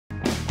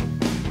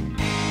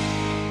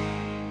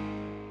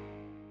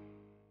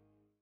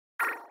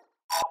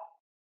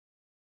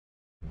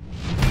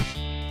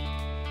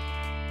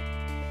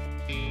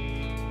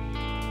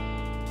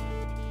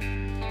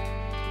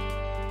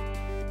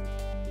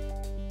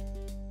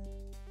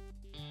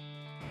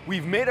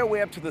We've made our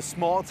way up to the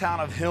small town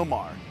of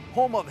Hilmar,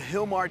 home of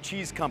Hilmar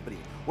Cheese Company,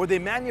 where they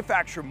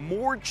manufacture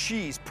more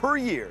cheese per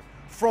year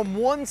from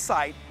one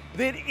site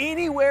than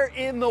anywhere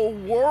in the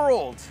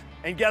world.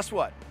 And guess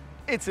what?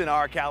 It's in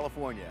our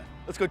California.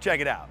 Let's go check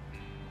it out.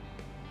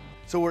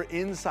 So we're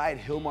inside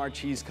Hilmar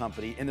Cheese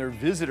Company in their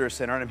visitor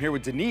center, and I'm here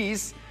with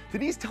Denise.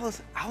 Denise, tell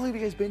us, how long have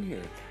you guys been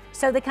here?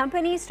 So the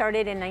company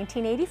started in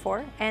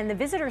 1984, and the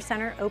visitor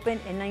center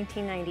opened in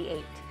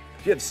 1998.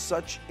 You have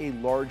such a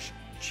large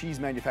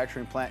cheese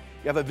manufacturing plant.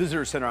 You have a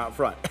visitor center out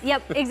front.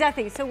 Yep,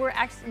 exactly. So we're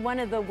actually one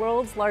of the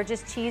world's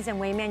largest cheese and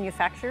whey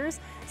manufacturers.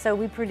 So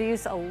we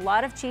produce a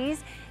lot of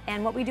cheese,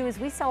 and what we do is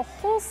we sell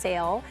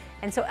wholesale,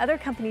 and so other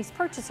companies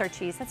purchase our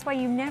cheese. That's why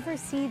you never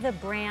see the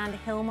brand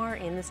Hilmar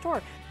in the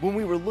store. When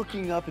we were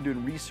looking up and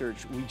doing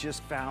research, we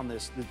just found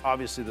this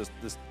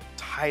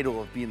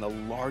title of being the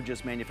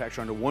largest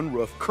manufacturer under one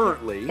roof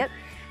currently. Yep.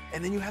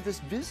 And then you have this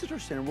visitor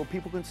center where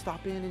people can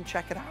stop in and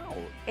check it out.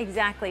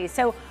 Exactly.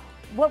 So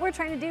what we're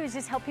trying to do is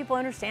just help people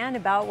understand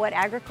about what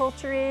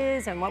agriculture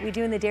is and what we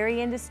do in the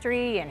dairy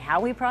industry and how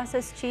we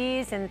process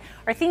cheese. And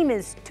our theme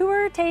is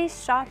tour,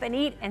 taste, shop, and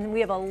eat. And we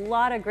have a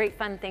lot of great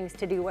fun things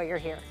to do while you're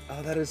here.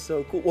 Oh, that is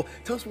so cool. Well,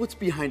 tell us what's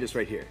behind us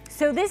right here.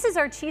 So this is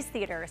our cheese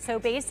theater. So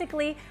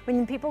basically,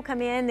 when people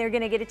come in, they're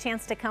going to get a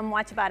chance to come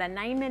watch about a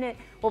 9-minute,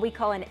 what we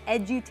call an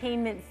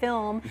edutainment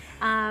film.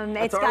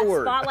 It's got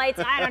spotlights.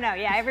 I don't know.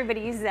 Yeah, everybody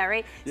uses that,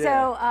 right?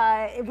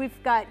 Yeah. So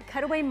we've got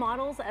cutaway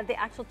models of the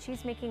actual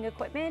cheese making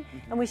equipment.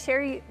 And we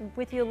share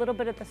with you a little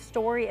bit of the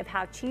story of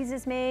how cheese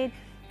is made,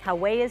 how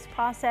whey is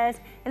processed,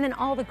 and then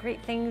all the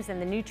great things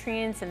and the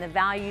nutrients and the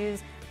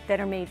values that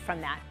are made from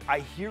that. I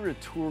hear a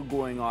tour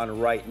going on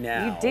right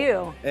now. You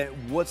do. And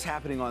what's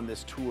happening on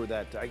this tour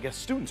that I guess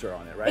students are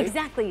on it, right?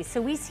 Exactly.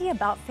 So we see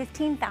about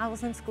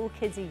 15,000 school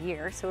kids a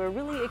year. So we're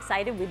really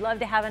excited. We'd love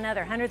to have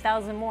another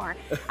 100,000 more.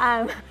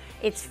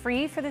 It's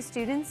free for the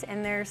students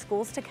and their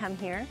schools to come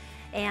here,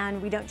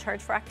 and we don't charge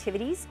for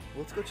activities.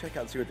 Let's go check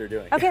out and see what they're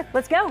doing. Okay,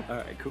 let's go. All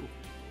right, cool.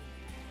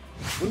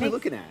 What are we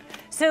looking at?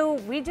 So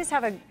we just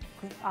have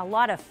a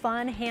lot of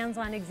fun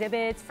hands-on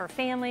exhibits for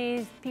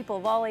families, people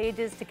of all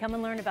ages to come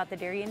and learn about the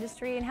dairy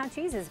industry and how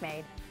cheese is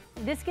made.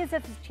 This gives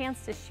us a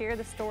chance to share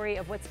the story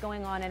of what's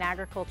going on in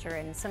agriculture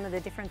and some of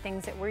the different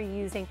things that we're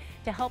using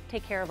to help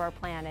take care of our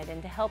planet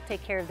and to help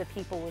take care of the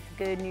people with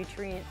good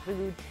nutrient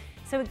food.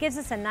 So it gives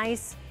us a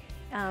nice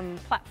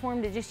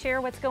platform to just share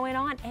what's going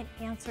on and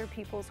answer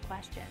people's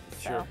questions.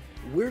 Sure. So,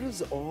 where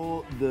does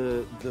all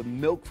the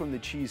milk from the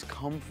cheese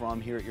come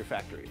from here at your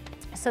factory?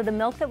 So the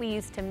milk that we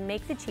use to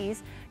make the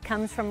cheese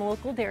comes from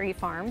local dairy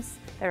farms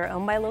that are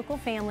owned by local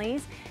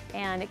families,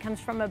 and it comes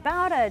from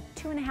about a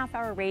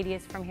 2.5-hour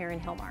radius from here in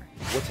Hilmar.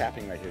 What's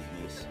happening right here,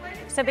 Denise?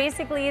 So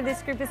basically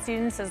this group of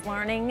students is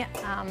learning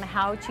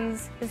how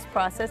cheese is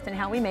processed and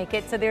how we make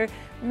it. So they're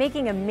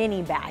making a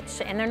mini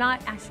batch, and they're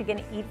not actually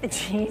going to eat the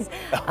cheese.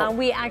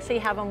 We actually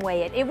have them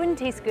weigh it. It wouldn't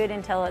taste good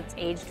until it's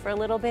aged for a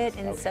little bit,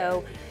 and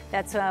so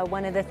that's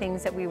one of the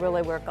things that we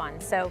really work on.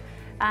 So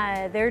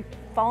they're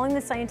following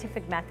the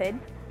scientific method.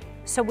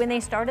 So when they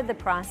started the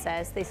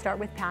process, they start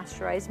with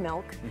pasteurized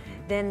milk.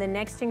 Then the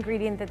next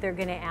ingredient that they're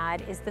going to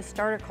add is the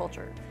starter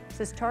culture.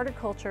 So starter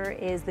culture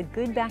is the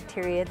good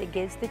bacteria that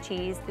gives the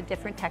cheese the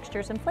different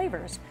textures and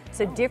flavors.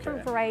 So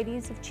different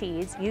varieties of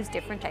cheese use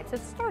different types of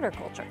starter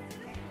culture.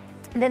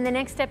 Then the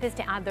next step is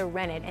to add the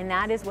rennet, and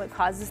that is what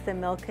causes the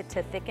milk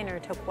to thicken or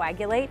to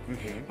coagulate.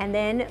 And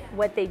then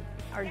what they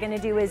are going to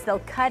do is they'll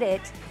cut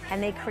it,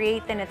 and they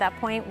create then at that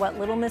point what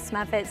little Miss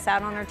Muffet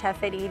sat on her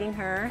tuffet eating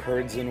her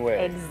curds and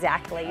whey.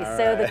 Exactly.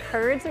 So the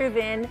curds are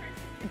then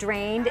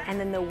drained, and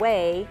then the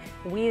whey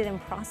we then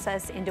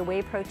process into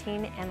whey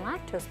protein and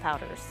lactose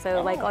powders.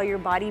 So like all your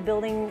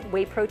bodybuilding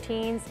whey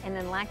proteins, and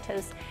then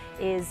lactose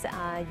is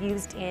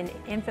used in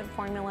infant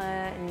formula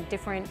and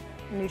different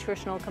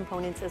nutritional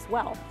components as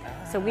well.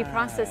 So we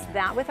process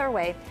that with our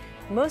whey.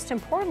 Most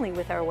importantly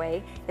with our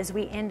whey is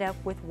we end up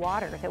with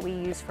water that we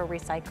use for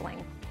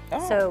recycling.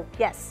 So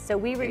yes, so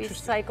we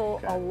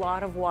recycle a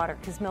lot of water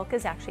because milk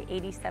is actually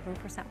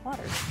 87%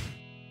 water.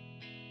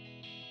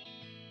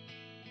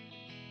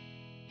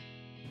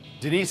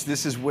 Denise,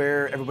 this is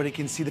where everybody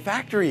can see the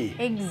factory.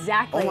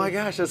 Exactly. Oh my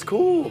gosh, that's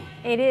cool.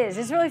 It is.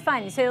 It's really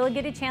fun. So you'll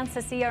get a chance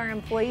to see our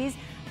employees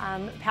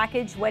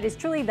package what is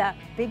truly the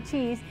big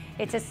cheese.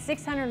 It's a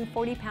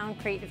 640-pound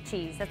crate of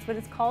cheese. That's what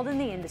it's called in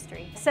the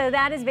industry. So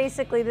that is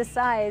basically the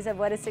size of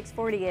what a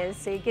 640 is.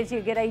 So it gives you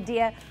a good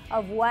idea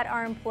of what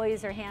our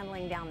employees are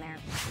handling down there.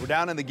 We're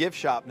down in the gift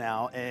shop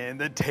now, and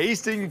the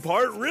tasting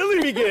part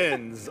really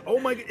begins. Oh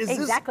my, is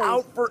this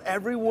out for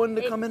everyone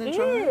to come in and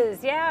try? It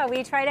is, yeah.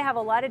 We try to have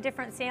a lot of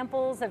different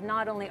samples of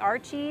not only our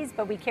cheese,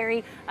 but we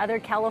carry other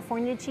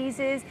California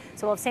cheeses.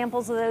 So we'll have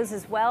samples of those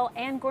as well,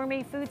 and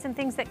gourmet foods and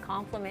things that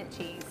complement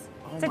cheese.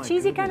 It's a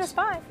cheesy kind of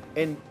spot.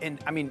 And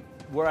I mean,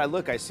 where I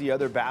look, I see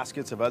other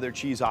baskets of other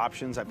cheese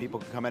options that people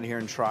can come in here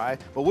and try.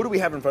 But what do we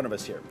have in front of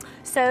us here?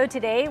 So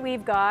today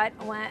we've got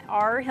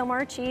our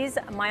Hilmar cheese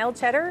mild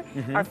cheddar,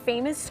 our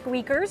famous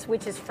squeakers,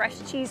 which is fresh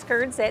cheese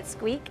curds that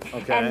squeak,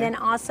 and then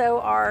also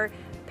our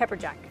pepper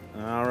jack.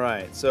 All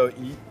right. So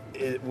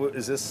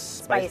is this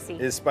Spicy.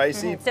 Is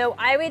spicy? So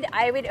I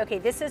would, okay,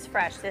 this is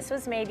fresh. This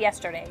was made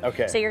yesterday.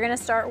 Okay. So you're gonna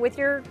start with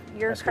your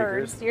squeakers.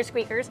 curds, your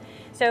squeakers.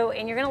 So,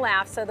 and you're gonna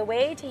laugh. So the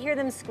way to hear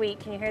them squeak,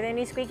 can you hear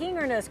any squeaking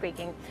or no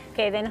squeaking?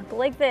 Okay, then go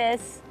like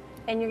this,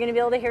 and you're gonna be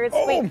able to hear it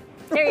squeak. Oh.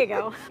 There you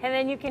go. And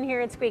then you can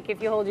hear it squeak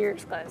if you hold your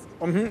ears closed.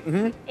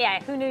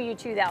 Yeah, who knew you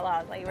chew that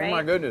loudly, right? Oh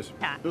my goodness.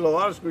 Yeah. There's a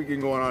lot of squeaking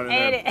going on in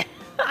there.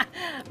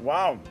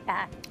 Wow.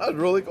 Yeah. That's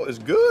really cool. It's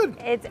good.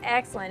 It's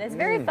excellent. It's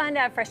very fun to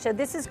have fresh. So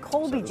this is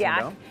Colby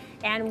Jack,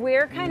 and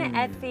we're kind of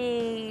at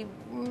the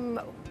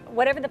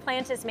whatever the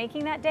plant is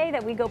making that day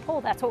that we go pull.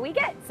 That's what we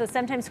get. So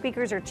sometimes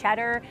squeakers are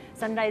cheddar.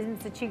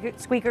 Sometimes the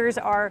squeakers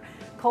are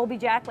Colby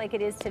Jack, like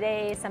it is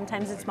today.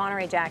 Sometimes it's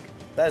Monterey Jack.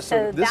 This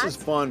is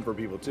fun for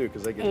people too,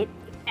 because they can.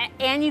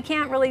 And you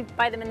can't really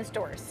buy them in the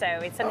stores, so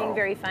it's something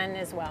very fun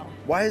as well.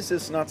 Why is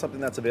this not something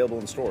that's available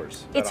in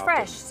stores? It's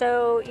fresh,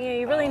 so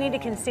you really need to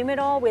consume it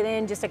all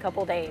within just a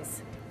couple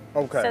days.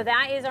 Okay. So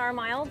that is our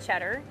mild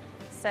cheddar.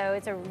 So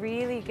it's a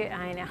really good,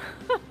 I know.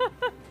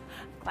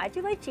 Glad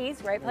you like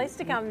cheese, right place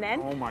to come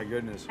then. Oh my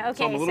goodness. Okay,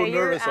 so I'm a little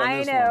nervous on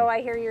this one. I know,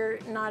 I hear you're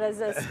not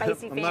as a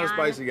spicy fan. I'm not a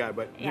spicy guy,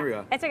 but here we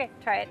go. It's okay,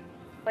 try it.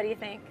 What do you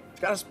think?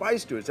 It's got a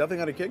spice to it. It's definitely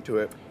got a kick to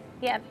it.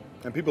 Yep.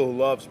 And people who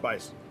love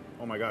spice,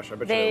 oh my gosh, I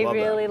bet they love that.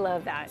 They really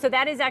love that. So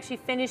that is actually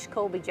finished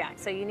Colby Jack,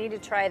 so you need to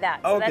try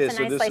that. So Okay, that's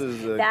a nice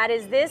slice. That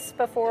is this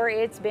before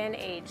it's been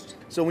aged.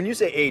 So when you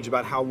say age,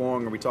 about how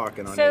long are we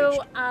talking on age?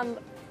 So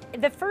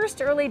the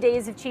first early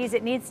days of cheese,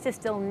 it needs to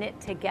still knit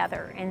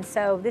together. And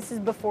so this is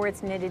before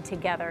it's knitted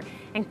together.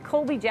 And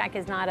Colby Jack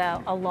is not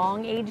a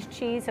long aged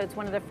cheese, so it's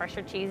one of the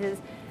fresher cheeses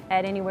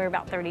at anywhere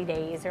about 30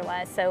 days or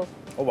less. So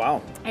oh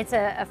wow. It's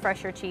a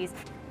fresher cheese.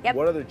 Yep.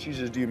 What other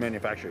cheeses do you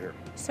manufacture here?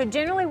 So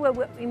generally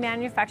what we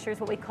manufacture is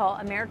what we call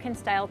American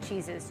style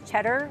cheeses.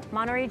 Cheddar,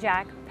 Monterey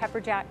Jack, Pepper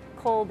Jack,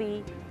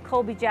 Colby,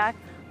 Colby Jack,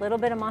 a little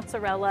bit of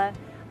mozzarella.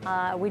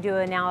 We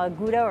do now a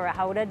Gouda or a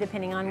Gouda,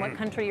 depending on what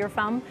country you're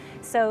from.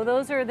 So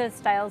those are the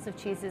styles of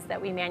cheeses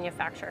that we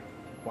manufacture.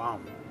 Wow.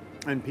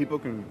 And people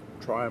can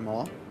try them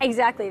all?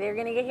 Exactly. They're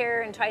going to get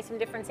here and try some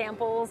different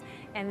samples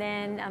and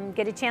then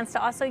get a chance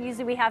to also,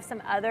 usually we have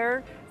some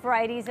other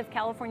varieties of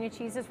California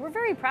cheeses. We're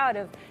very proud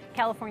of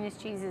California's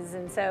cheeses,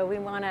 and so we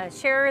want to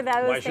share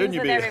those things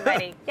with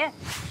everybody. Yeah.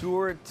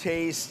 Tour,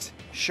 taste,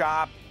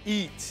 shop,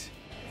 eat.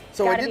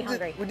 So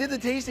we did the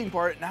tasting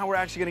part, now we're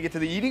actually going to get to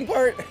the eating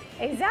part?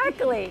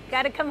 Exactly.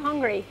 Got to come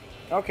hungry.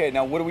 Okay,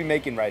 now what are we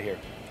making right here?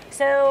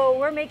 So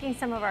we're making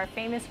some of our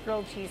famous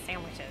grilled cheese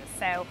sandwiches.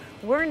 So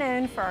we're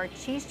known for our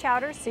cheese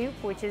chowder soup,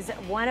 which is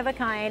one of a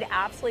kind,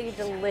 absolutely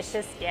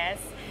delicious, yes.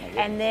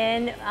 And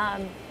then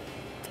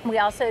we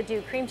also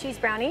do cream cheese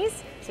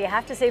brownies, so you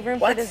have to save room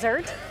for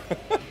dessert.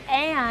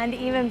 And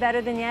even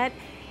better than yet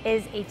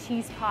is a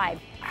cheese pie.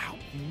 How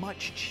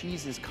much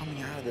cheese is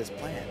coming out of this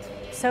plant?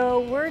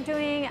 So we're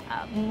doing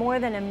more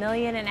than 1.5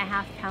 million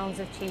pounds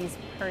of cheese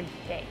per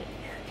day.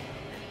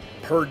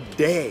 Per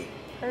day?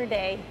 Per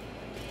day.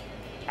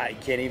 I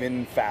can't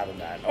even fathom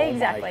that.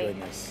 Exactly. Oh my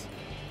goodness.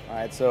 All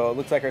right, so it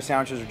looks like our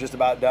sandwiches are just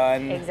about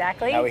done.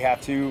 Exactly. Now we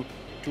have to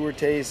tour,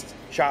 taste,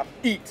 shop,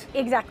 eat.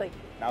 Exactly.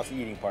 Now it's the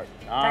eating part.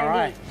 All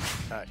right.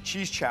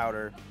 Cheese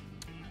chowder,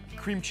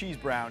 cream cheese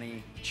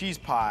brownie, cheese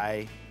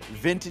pie,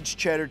 vintage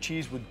cheddar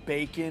cheese with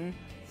bacon,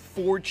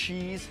 4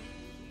 cheese,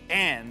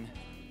 and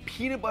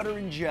peanut butter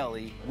and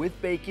jelly with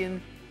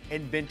bacon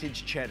and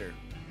vintage cheddar.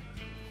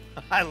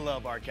 I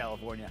love our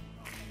California.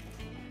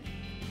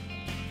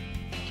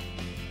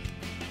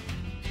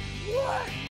 What?